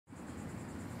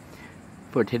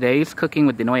For today's Cooking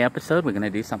with Dinoy episode, we're going to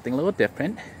do something a little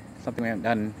different. Something we haven't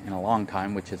done in a long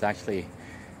time, which is actually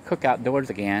cook outdoors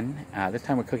again. This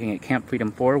time we're cooking at Camp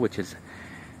Freedom 4, which is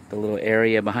the little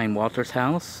area behind Walter's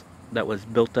house that was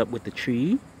built up with the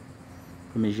tree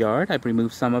from his yard. I've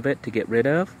removed some of it to get rid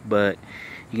of, but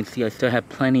you can see I still have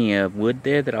plenty of wood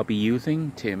there that I'll be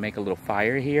using to make a little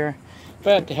fire here.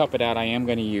 But to help it out, I am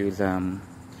going to use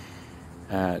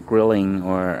grilling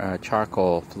or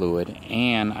charcoal fluid,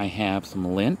 and I have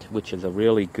some lint, which is a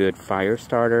really good fire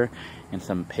starter, and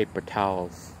some paper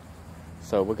towels.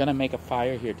 So we're gonna make a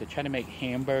fire here to try to make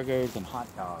hamburgers and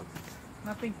hot dogs.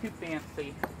 Nothing too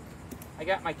fancy. I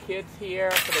got my kids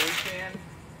here for the weekend,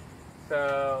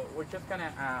 so we're just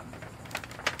gonna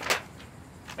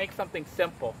make something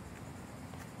simple.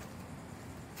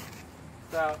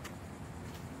 So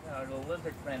our little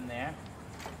lizard friend there.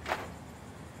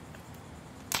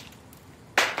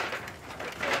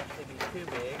 Be too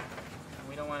big, and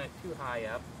we don't want it too high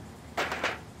up.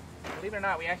 Believe it or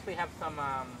not, we actually have some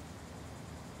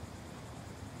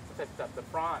what's that stuff? The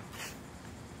prawns.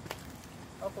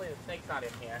 Hopefully the snake's not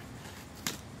in here.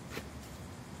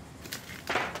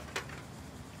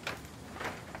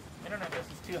 I don't know if this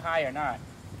is too high or not.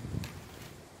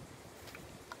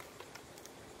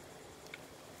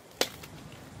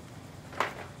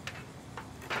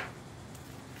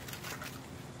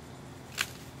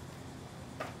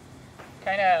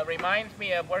 Kind of reminds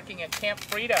me of working at Camp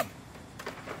Freedom.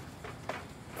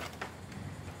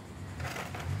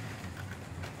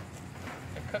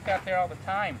 I cook out there all the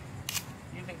time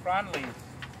using prawn leaves.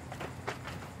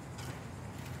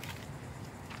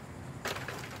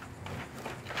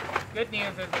 Good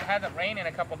news is it hasn't rained in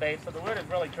a couple days, so the wood is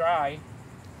really dry.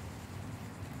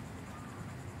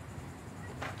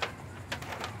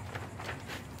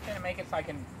 I'm going to make it so I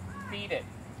can feed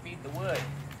the wood.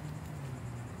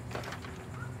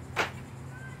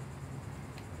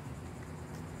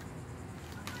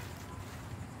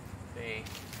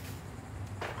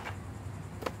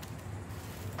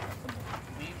 Some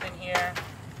leaves in here.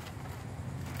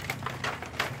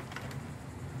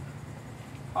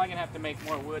 Probably gonna have to make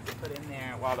more wood to put in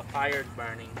there while the fire's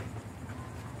burning.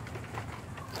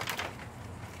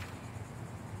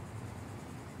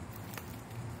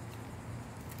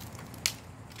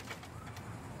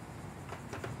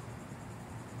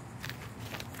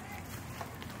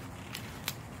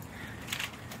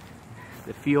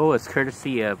 The fuel is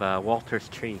courtesy of Walter's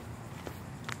tree.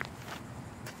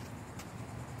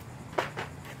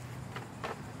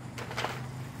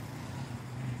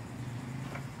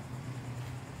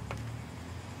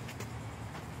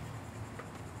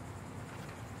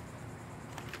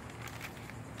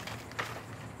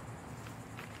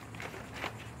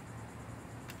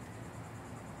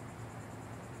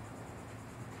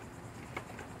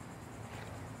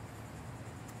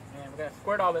 And we're going to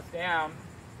squirt all this down.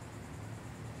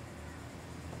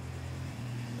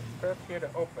 Press here to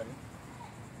open.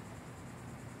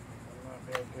 I'm not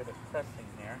very good at pressing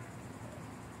here.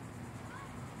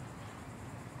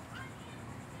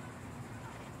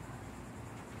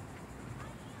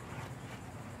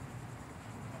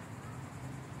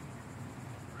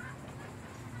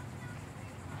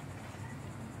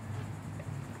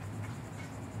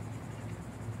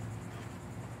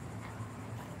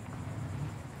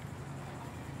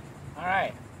 All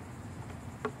right.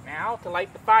 Now to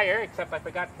light the fire, except I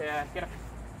forgot to get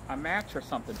a match or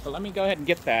something. So let me go ahead and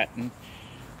get that and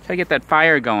try to get that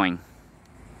fire going.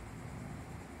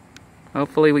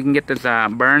 Hopefully we can get this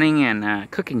burning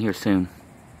and cooking here soon.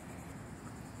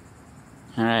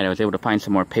 Alright, I was able to find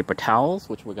some more paper towels,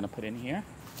 which we're going to put in here.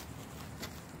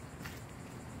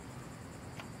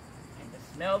 And to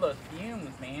smell those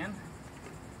fumes, man.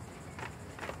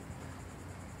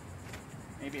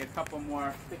 Maybe a couple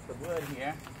more sticks of wood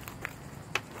here.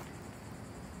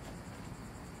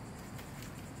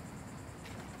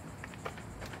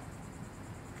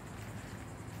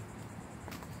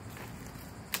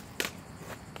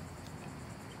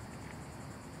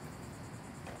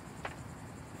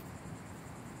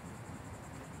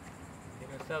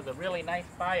 So it's a really nice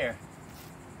fire.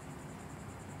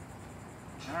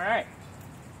 All right.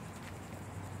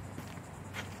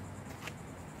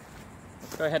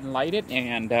 Let's go ahead and light it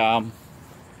and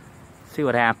see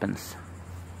what happens.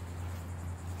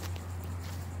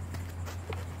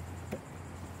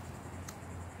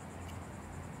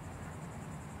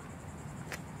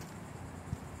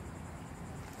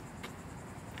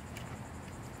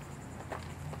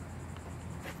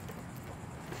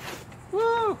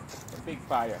 Woo! A big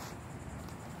fire.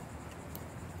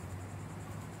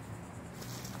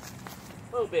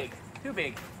 A little big. Too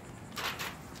big.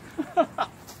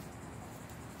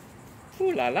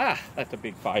 Ooh la la, that's a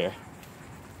big fire.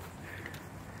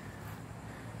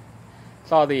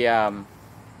 It's all the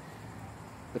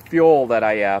fuel that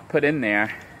I put in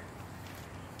there.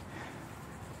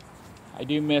 I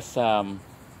do miss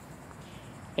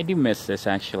this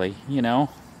actually, you know.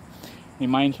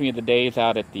 Reminds me of the days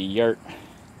out at the yurt.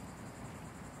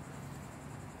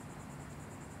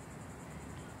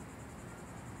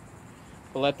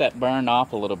 We'll let that burn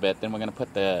off a little bit, then we're gonna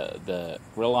put the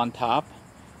grill on top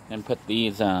and put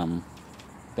these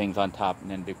things on top and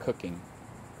then do cooking.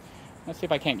 Let's see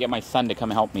if I can't get my son to come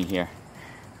help me here.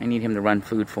 I need him to run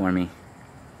food for me.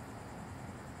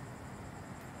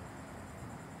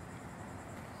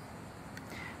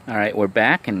 Alright, we're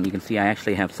back, and you can see I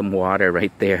actually have some water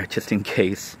right there, just in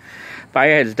case.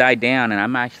 Fire has died down, and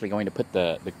I'm actually going to put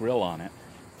the grill on it.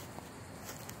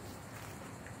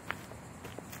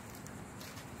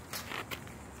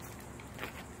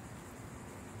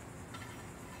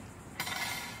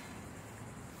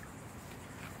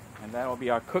 And that will be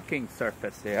our cooking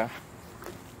surface there.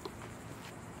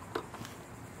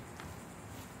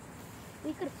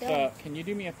 We could film. Can you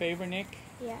do me a favor, Nick?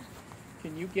 Yeah.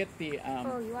 Can you get the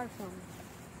oh, you are filming.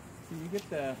 Can you get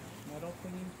the metal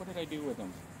thingies? What did I do with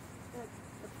them? The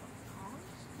tongs?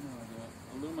 No,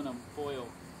 the aluminum foil.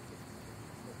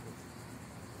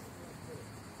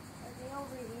 Are they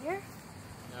over here?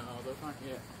 No, those aren't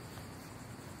yet.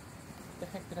 What the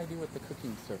heck did I do with the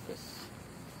cooking surface?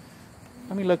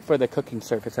 Let me look for the cooking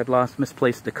surface. I've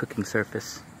misplaced the cooking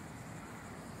surface.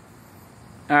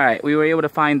 Alright, we were able to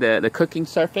find the cooking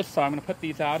surface, so I'm going to put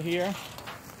these out here.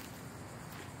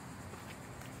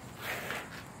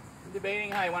 I'm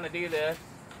debating how I want to do this.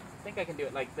 I think I can do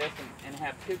it like this and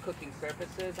have two cooking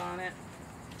surfaces on it.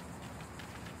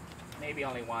 Maybe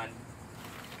only one.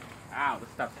 Ow, this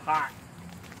stuff's hot.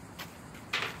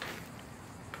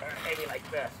 Or maybe like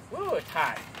this. Woo, it's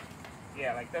hot.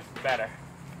 Yeah, like this is better.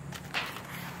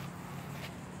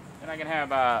 Then I can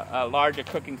have a larger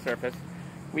cooking surface.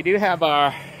 We do have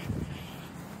our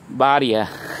badia.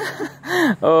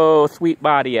 Oh, sweet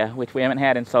badia, which we haven't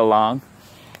had in so long.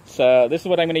 So this is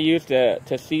what I'm going to use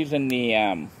to season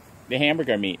the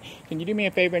hamburger meat. Can you do me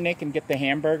a favor, Nick, and get the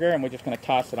hamburger, and we're just going to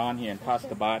toss it on here and toss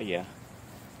the badia.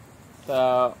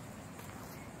 So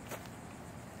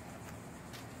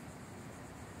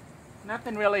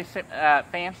nothing really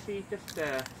fancy, just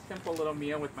a simple little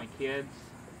meal with my kids.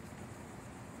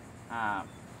 The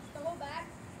whole bag?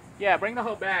 Yeah, bring the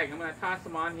whole bag. I'm going to toss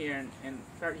them on here and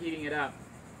start heating it up.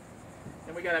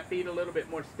 Then we got to feed a little bit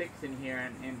more sticks in here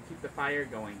and keep the fire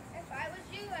going. If I was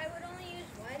you, I would only use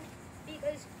one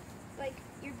because, like,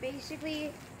 you're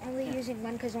basically only using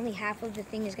one because only half of the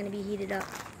thing is going to be heated up.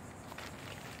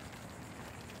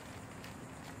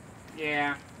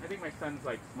 Yeah, I think my son's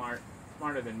like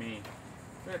smarter than me.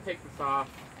 I'm going to take this off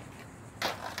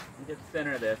and just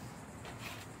center this.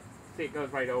 See, it goes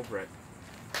right over it.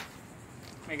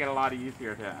 Make it a lot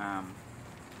easier to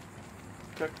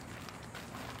cook.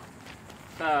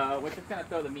 So we're just going to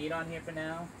throw the meat on here for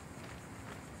now.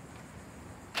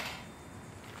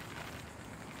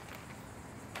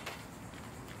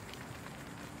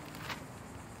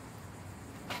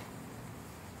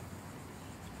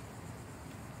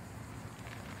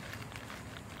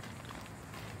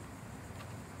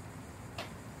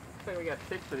 Looks like we got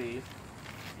 6 of these.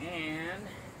 And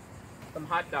some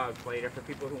hot dogs later for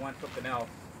people who want something else.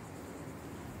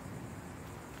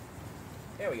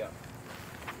 There we go.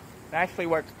 It actually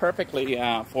works perfectly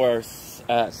for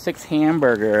 6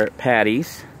 hamburger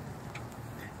patties.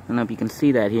 I don't know if you can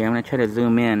see that here. I'm going to try to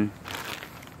zoom in.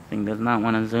 Thing does not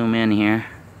want to zoom in here.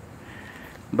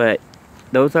 But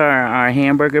those are our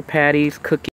hamburger patties cooking.